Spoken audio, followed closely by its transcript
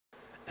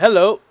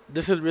Hello,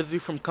 this is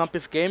Rizvi from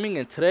Compass Gaming,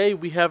 and today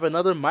we have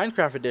another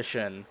Minecraft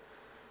edition.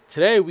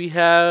 Today we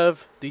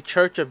have the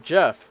Church of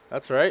Jeff.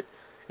 That's right,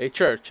 a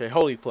church, a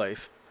holy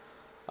place.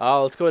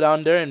 Let's go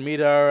down there and meet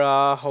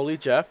our holy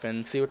Jeff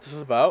and see what this is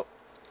about.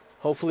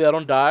 Hopefully I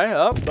don't die.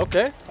 Oh,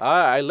 okay,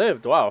 I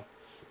lived. Wow.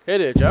 Hey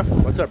there, Jeff.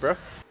 What's up, bro?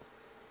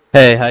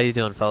 Hey, how you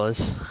doing,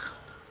 fellas?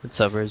 What's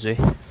up, Rizzy?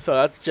 So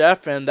that's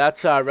Jeff, and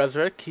that's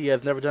Resurrect. He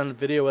has never done a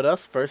video with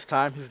us. First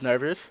time, he's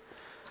nervous.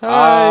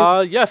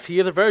 Hi. Yes, he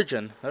is a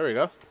virgin. There we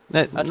go.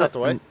 That's out the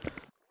way.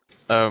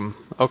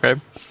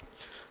 Okay.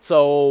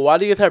 So, why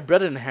do you guys have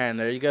bread in hand?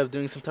 Are you guys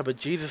doing some type of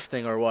Jesus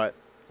thing or what?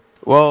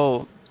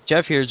 Well,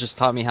 Jeff here just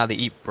taught me how to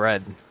eat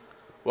bread.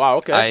 Wow,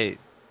 okay.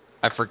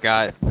 I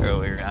forgot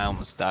earlier. I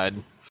almost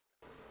died.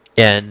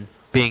 Yeah, and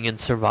being in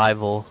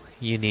survival,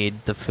 you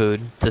need the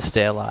food to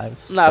stay alive.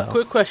 Now, so.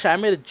 quick question. I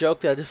made a joke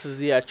that this is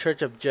the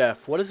Church of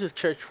Jeff. What is this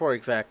church for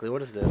exactly?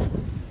 What is this?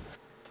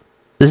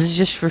 This is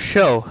just for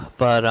show,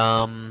 but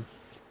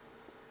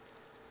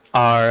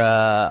our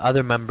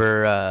other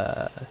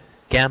member,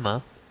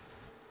 Gamma,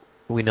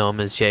 we know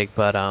him as Jake,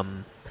 but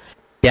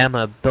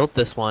Gamma built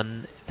this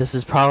one. This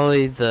is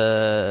probably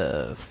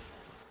the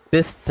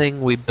 5th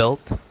thing we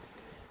built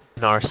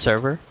in our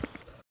server.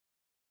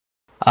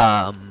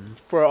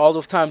 For all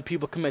those times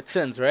people commit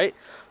sins, right?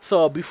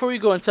 So before we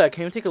go inside,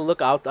 can we take a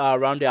look out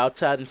around the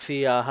outside and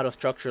see how the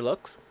structure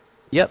looks?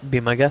 Yep, be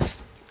my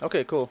guest.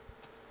 Okay, cool.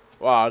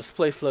 Wow, this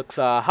place looks.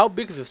 How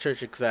big is this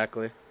church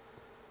exactly?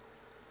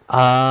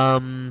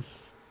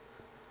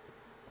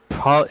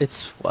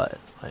 It's what,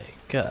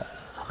 like,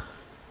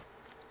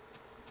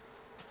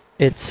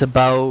 it's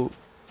about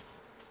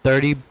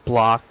 30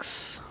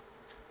 blocks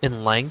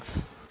in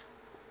length,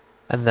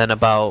 and then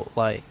about,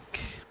 like,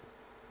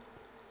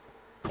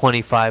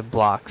 25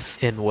 blocks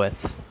in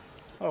width.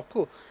 Oh,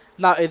 cool.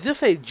 Now, is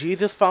this a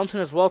Jesus fountain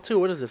as well, too?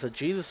 What is this, a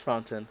Jesus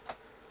fountain?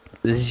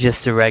 This is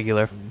just a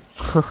regular.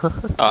 Oh,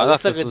 I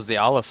thought this was the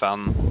olive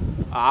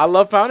fountain. I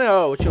love fountain.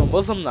 Oh, what, you a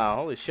Muslim now?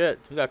 Holy shit,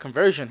 we got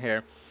conversion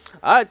here.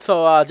 Alright,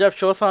 so Jeff,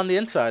 show us on the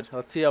inside.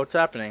 Let's see what's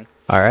happening.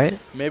 Alright.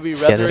 Maybe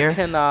Resurrect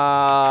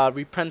can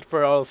repent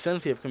for all the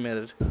sins he have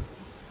committed.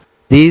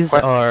 These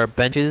are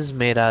benches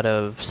made out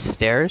of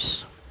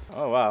stairs.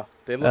 Oh, wow.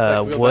 They look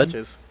like real wood.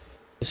 benches.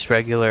 Just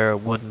regular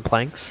wooden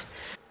planks.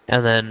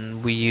 And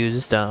then we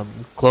used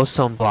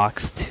glowstone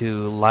blocks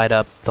to light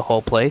up the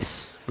whole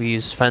place. We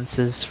used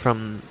fences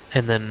and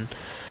then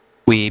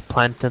we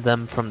planted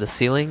them from the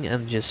ceiling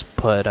and just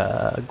put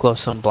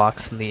glowstone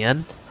blocks in the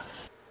end.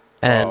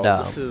 And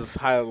this is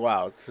high.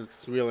 Wow, it's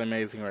really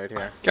amazing right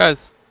here.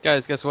 Guys,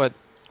 guess what?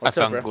 What's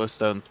I up, found bro?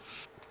 glowstone.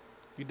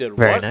 You did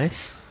very what?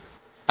 nice.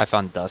 I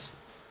found dust.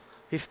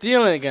 He's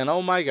stealing again.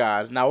 Oh my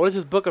God! Now what is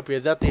this book up here?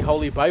 Is that the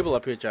Holy Bible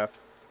up here, Jeff?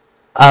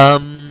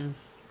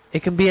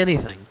 It can be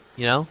anything,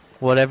 you know?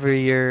 Whatever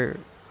your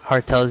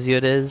heart tells you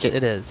it is,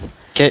 it is.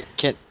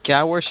 Can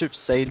I worship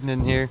Satan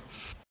in here?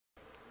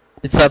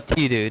 It's up to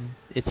you, dude.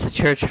 It's a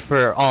church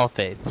for all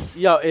faiths.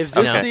 Yo, is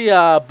this Okay.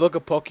 the book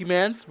of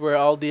Pokemans where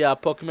all the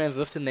Pokemans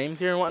listed names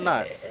here and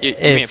whatnot?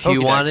 If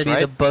you want to do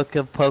right? the book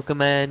of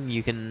Pokemon,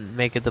 you can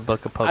make it the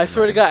book of Pokemon. I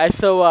swear to God, I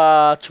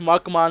saw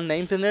Chimokumon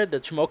names in there. The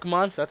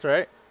Chimokumons, that's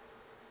right.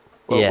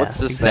 Well, yeah, what's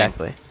this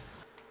exactly.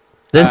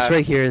 This Uh,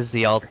 right here is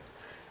the altar.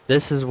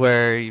 This is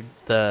where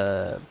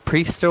the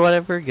priest or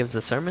whatever gives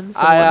the sermons.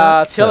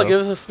 And Taylor, so.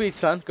 give us a speech,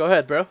 son. Go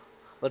ahead, bro.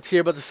 Let's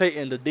hear about the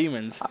Satan, the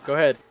demons. Go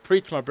ahead,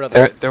 preach, my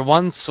brother. There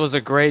once was a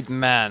great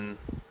man.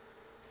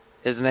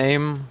 His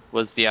name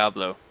was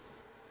Diablo.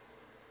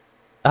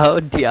 Oh,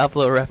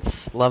 Diablo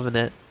reps, loving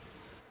it.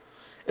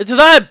 It is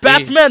I,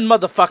 Batman,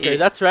 motherfucker.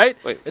 That's right.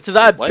 Wait, It is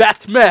I, what?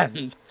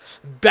 Batman.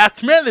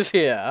 Batman is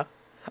here.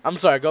 I'm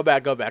sorry. Go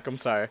back. I'm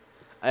sorry.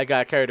 I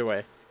got carried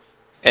away.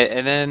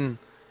 And then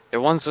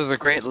there once was a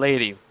great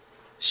lady.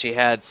 She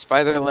had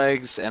spider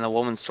legs and a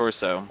woman's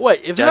torso.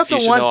 Wait, isn't Jeff, that you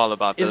the should one? know all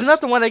about this. Isn't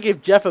that the one that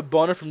gave Jeff a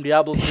boner from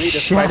Diablo 3? The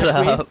Shut Spider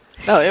Queen? up.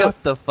 No,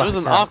 Shut the it fuck was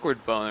an up.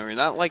 awkward boner,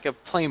 not like a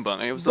plain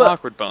boner. It was But an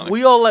awkward boner.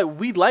 we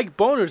like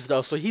boners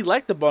though, so he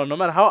liked the boner. No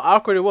matter how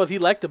awkward it was, he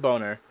liked the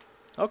boner.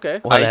 Okay.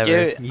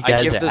 Whatever. You I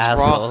guys give are this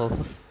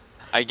assholes.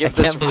 I I give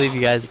this. can't believe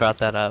you guys brought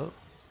that up.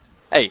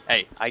 Hey,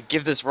 I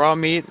give this raw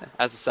meat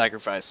as a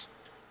sacrifice.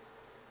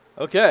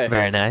 Okay.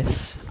 Very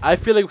nice. I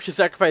feel like we should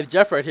sacrifice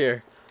Jeff right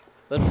here.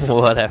 Let's.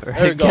 Whatever.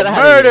 There we go. Get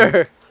outta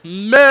here.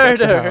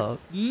 Murder! hell.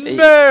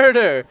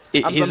 Murder!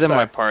 I'm He's in my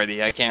sorry.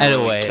 party. I can't really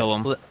Anyway, kill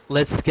him.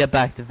 let's get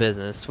back to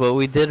business. What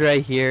we did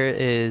right here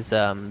is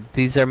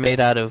these are made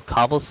out of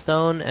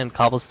cobblestone and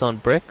cobblestone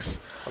bricks,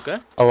 Okay.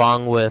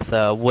 along with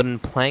wooden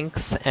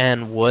planks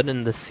and wood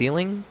in the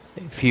ceiling.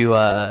 If you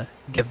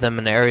give them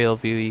an aerial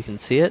view, you can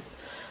see it.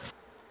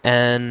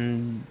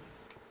 And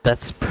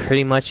that's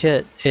pretty much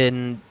it.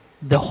 In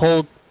the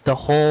whole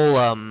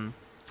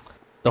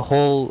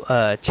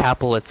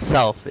chapel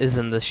itself is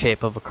in the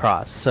shape of a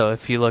cross. So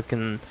if you look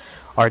in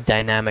our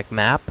dynamic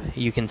map,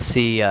 you can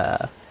see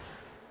a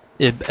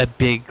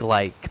big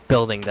like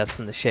building that's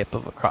in the shape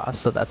of a cross.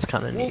 So that's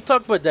kind of We'll neat.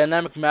 talk about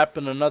dynamic map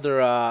in another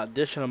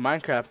edition of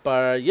Minecraft,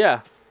 but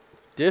yeah,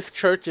 this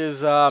church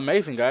is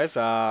amazing, guys.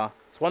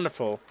 It's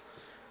wonderful.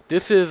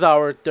 This is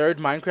our third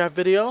Minecraft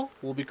video.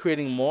 We'll be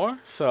creating more.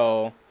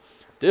 So,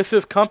 this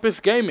is Compass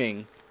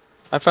Gaming.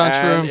 I found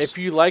And shrooms. if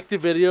you like the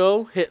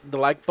video, hit the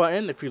like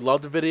button. If you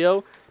love the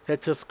video,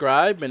 hit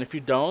subscribe. And if you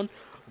don't,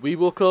 we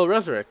will kill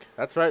Resurrect.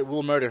 That's right,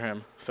 we'll murder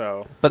him.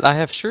 So, But I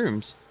have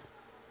shrooms.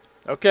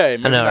 okay. I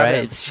maybe know, not right?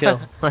 him. It's chill.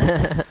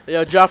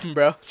 Yo, drop him,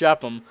 bro.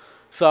 Drop him.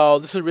 So,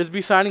 this is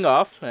Rizby signing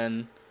off.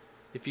 And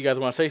if you guys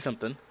want to say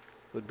something,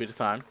 would be the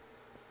time.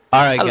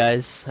 Alright, Hello.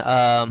 guys.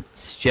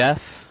 It's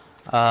Jeff.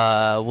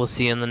 We'll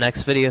see you in the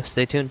next video.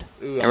 Stay tuned.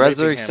 Ooh, And I'm raping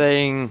Resurrect him.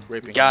 saying,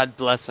 Raping him. God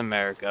bless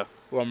America.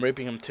 Well, I'm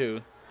raping him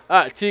too.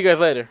 Alright, see you guys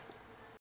later.